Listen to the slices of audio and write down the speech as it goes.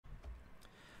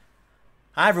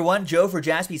Hi, everyone. Joe for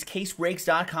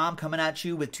JaspysCaseBreaks.com coming at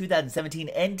you with 2017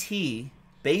 NT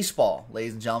Baseball,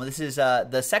 ladies and gentlemen. This is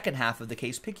the second half of the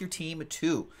case. Pick your team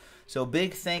 2. So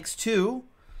big thanks to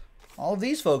all of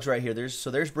these folks right here.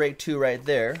 There's break 2 right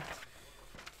there.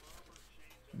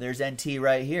 There's NT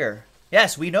right here.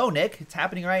 Yes, we know, Nick. It's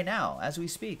happening right now as we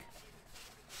speak.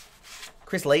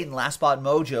 Chris Layton, Last Spot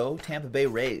Mojo, Tampa Bay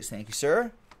Rays. Thank you,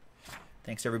 sir.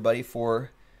 Thanks, everybody,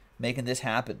 for making this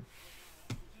happen.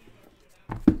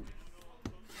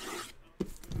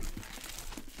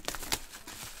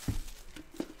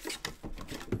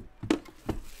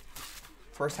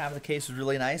 First half of the case was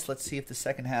really nice. Let's see if the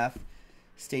second half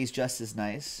stays just as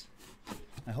nice.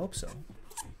 I hope so.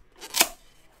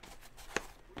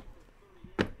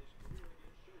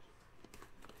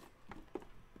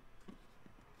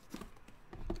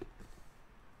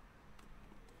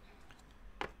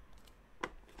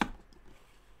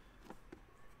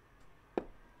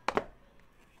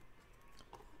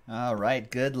 All right,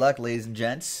 good luck, ladies and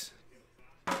gents.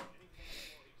 We're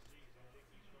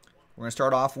going to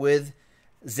start off with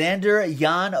Xander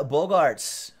Jan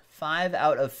Bogaerts, 5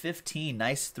 out of 15.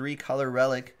 Nice 3-color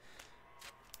relic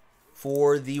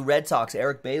for the Red Sox.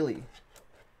 Eric Bailey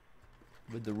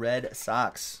with the Red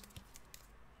Sox.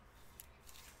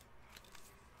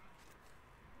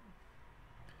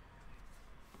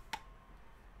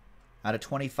 Out of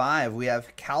 25, we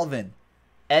have Calvin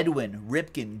Edwin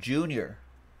Ripken Jr.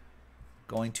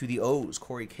 going to the O's.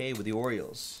 Corey K with the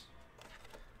Orioles.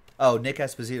 Oh, Nick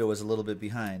Esposito was a little bit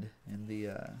behind in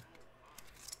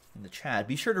the chat.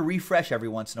 Be sure to refresh every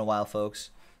once in a while, folks.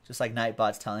 Just like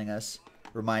Nightbot's telling us,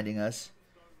 reminding us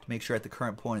to make sure at the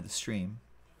current point of the stream.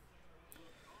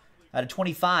 Out of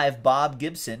 25, Bob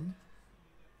Gibson.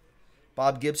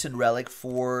 Bob Gibson relic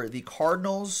for the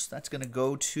Cardinals. That's going to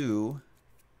go to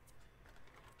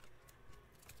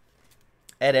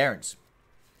Ed Aarons.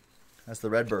 That's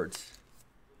the Redbirds.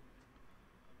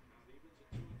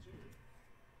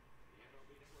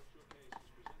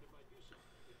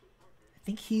 I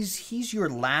think he's your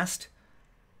last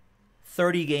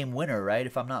 30-game winner, right?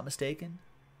 If I'm not mistaken.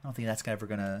 I don't think that's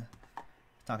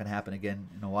it's not gonna happen again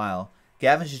in a while.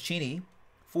 Gavin Cecchini,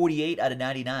 48 out of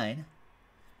 99.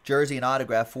 Jersey and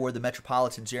autograph for the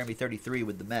Metropolitans. Jeremy 33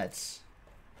 with the Mets.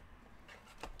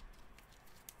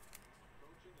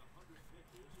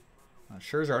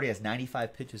 Scherzer already has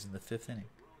 95 pitches in the 5th inning.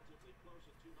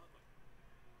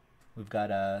 We've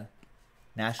got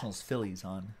Nationals Phillies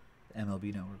on the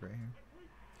MLB Network right here.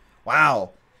 Wow.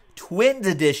 Twins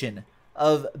edition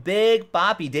of Big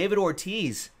Boppy. David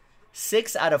Ortiz.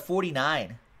 6 out of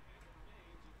 49.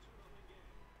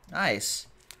 Nice.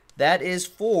 That is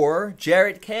for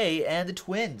Jarrett K and the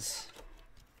Twins.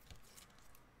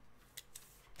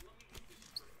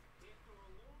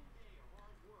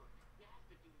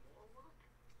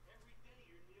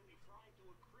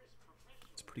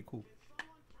 It's pretty cool.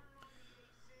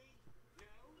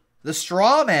 The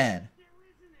Straw Man.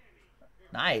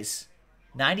 Nice.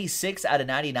 96 out of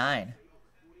 99.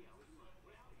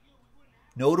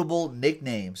 Notable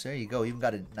nicknames. There you go. Even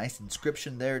got a nice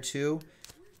inscription there, too.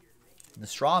 And the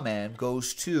Straw Man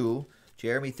goes to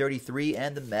Jeremy 33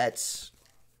 and the Mets.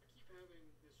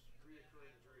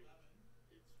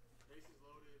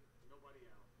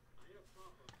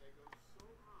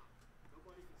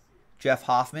 Jeff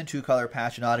Hoffman, 2-color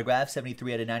patch and autograph.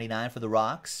 73 out of 99 for the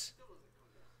Rocks.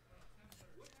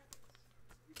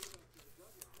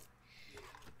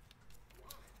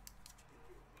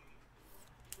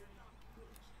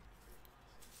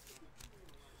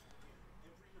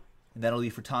 And that'll be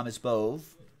for Thomas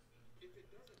Bove.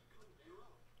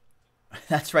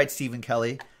 That's right, Stephen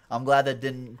Kelly. I'm glad that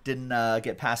didn't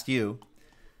get past you.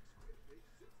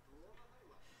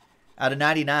 Out of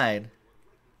 99,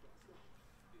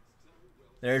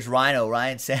 there's Rhino,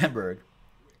 Ryan Sandberg.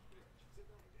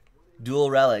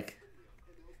 Dual relic.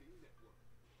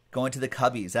 Going to the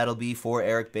Cubbies. That'll be for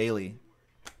Eric Bailey.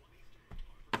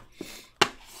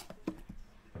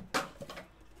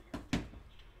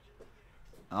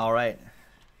 All right.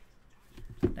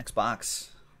 Next box.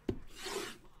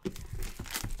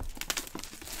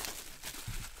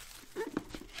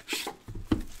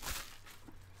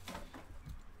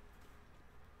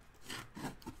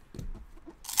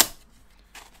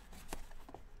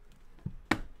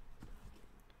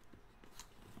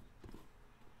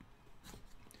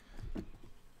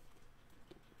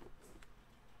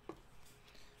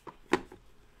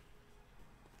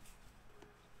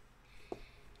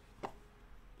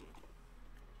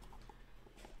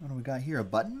 What do we got here? A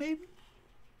button, maybe?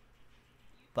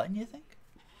 Button, you think?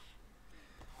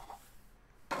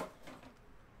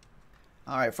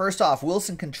 All right, first off,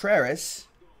 Wilson Contreras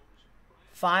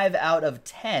 5 out of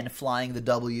 10 flying the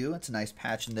W. That's a nice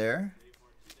patch in there.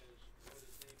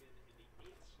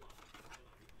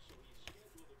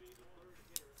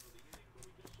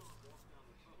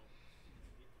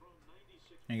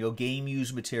 There you go, game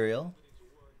used material.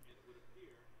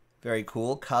 Very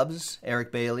cool. Cubs,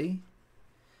 Eric Bailey.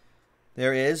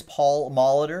 There is Paul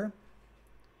Molitor.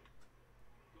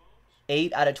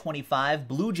 8 out of 25.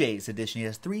 Blue Jays edition. He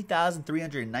has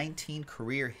 3,319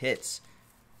 career hits.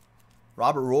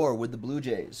 Robert Rohr with the Blue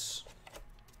Jays.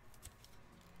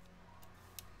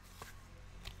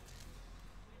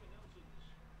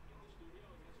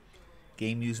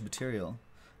 Game used material.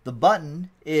 The button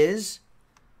is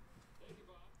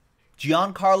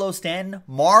Giancarlo Stanton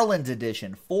Marlins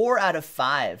edition. 4 out of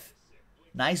 5.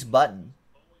 Nice button.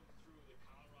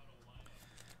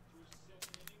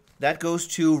 That goes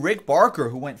to Rick Barker,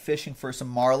 who went fishing for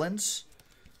some Marlins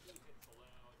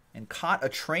and caught a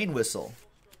train whistle.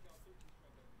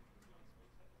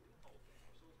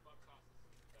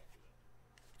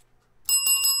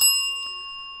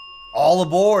 All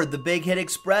aboard the Big Hit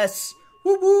Express.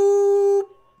 Whoop whoop.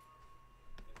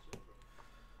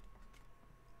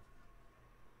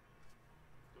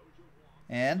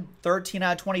 And 13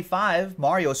 out of 25.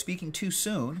 Mario speaking too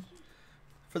soon.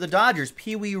 For the Dodgers,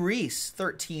 Pee Wee Reese,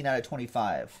 13 out of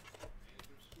 25.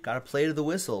 Got to play to the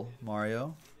whistle,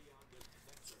 Mario.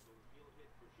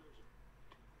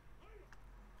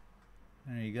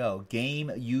 There you go. Game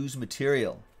used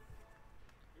material.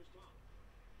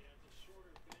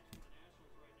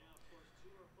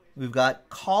 We've got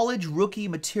college rookie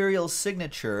material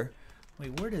signature.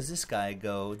 Wait, where does this guy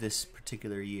go this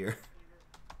particular year?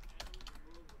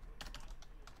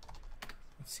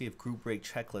 Let's see if Group Break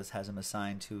Checklist has him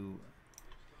assigned to...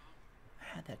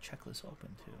 I had that checklist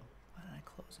open too. Why did I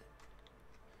close it?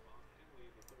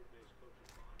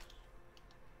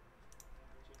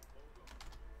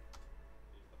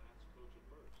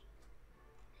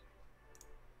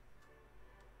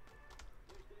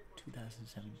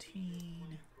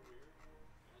 (2017)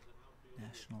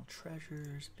 National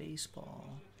Treasures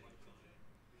Baseball.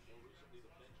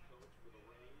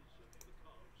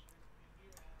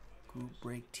 Group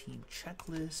Break Team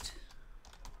Checklist.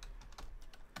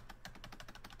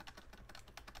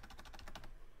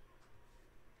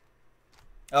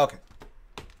 Okay.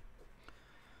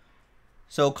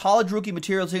 So, college rookie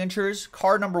material signatures.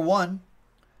 Card number 1,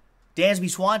 Dansby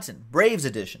Swanson, Braves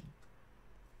edition.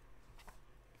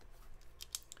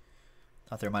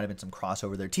 Thought there might have been some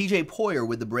crossover there. TJ Poyer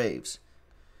with the Braves.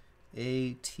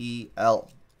 ATL.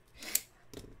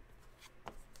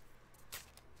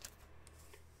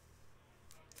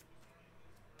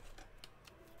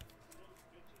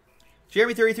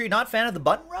 Jeremy33, not fan of the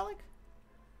button relic?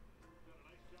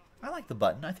 I like the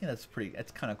button. I think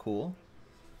that's kind of cool.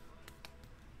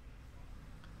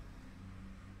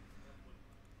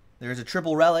 There's a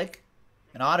triple relic,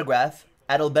 an autograph,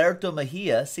 Adalberto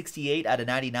Mejia, 68 out of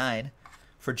 99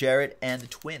 for Jarrett and the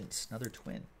Twins. Another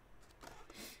Twin.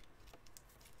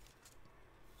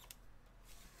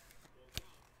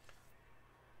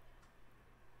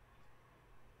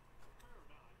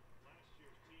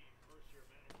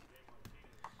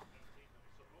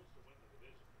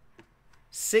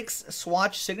 Six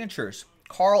swatch signatures.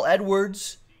 Carl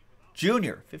Edwards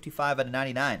Jr., 55 out of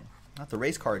 99. Not the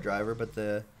race car driver, but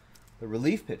the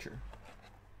relief pitcher.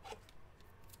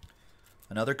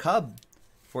 Another Cub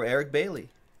for Eric Bailey.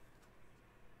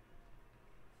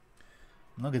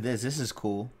 Look at this. This is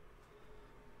cool.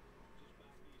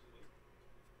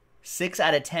 6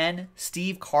 out of 10.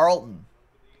 Steve Carlton.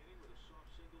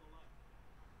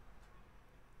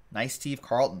 Nice Steve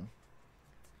Carlton.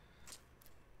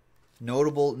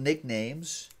 Notable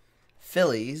nicknames.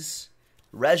 Phillies.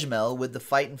 Regimel with the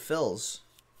Fightin' Phils.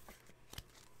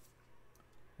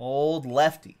 Old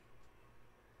lefty.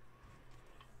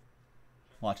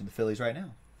 Watching the Phillies right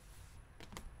now.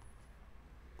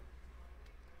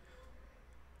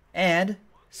 And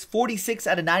 46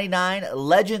 out of 99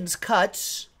 Legends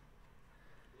Cuts.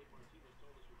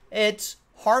 It's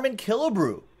Harmon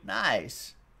Killebrew.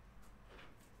 Nice.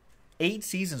 8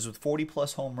 seasons with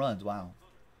 40-plus home runs. Wow.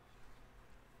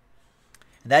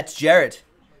 And that's Jarrett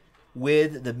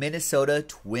with the Minnesota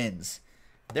Twins.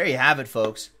 There you have it,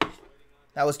 folks.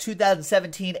 That was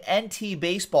 2017 NT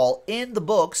Baseball in the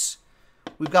books.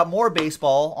 We've got more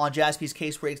baseball on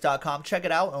jaspyscasebreaks.com. Check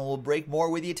it out, and we'll break more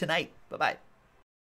with you tonight. Bye-bye.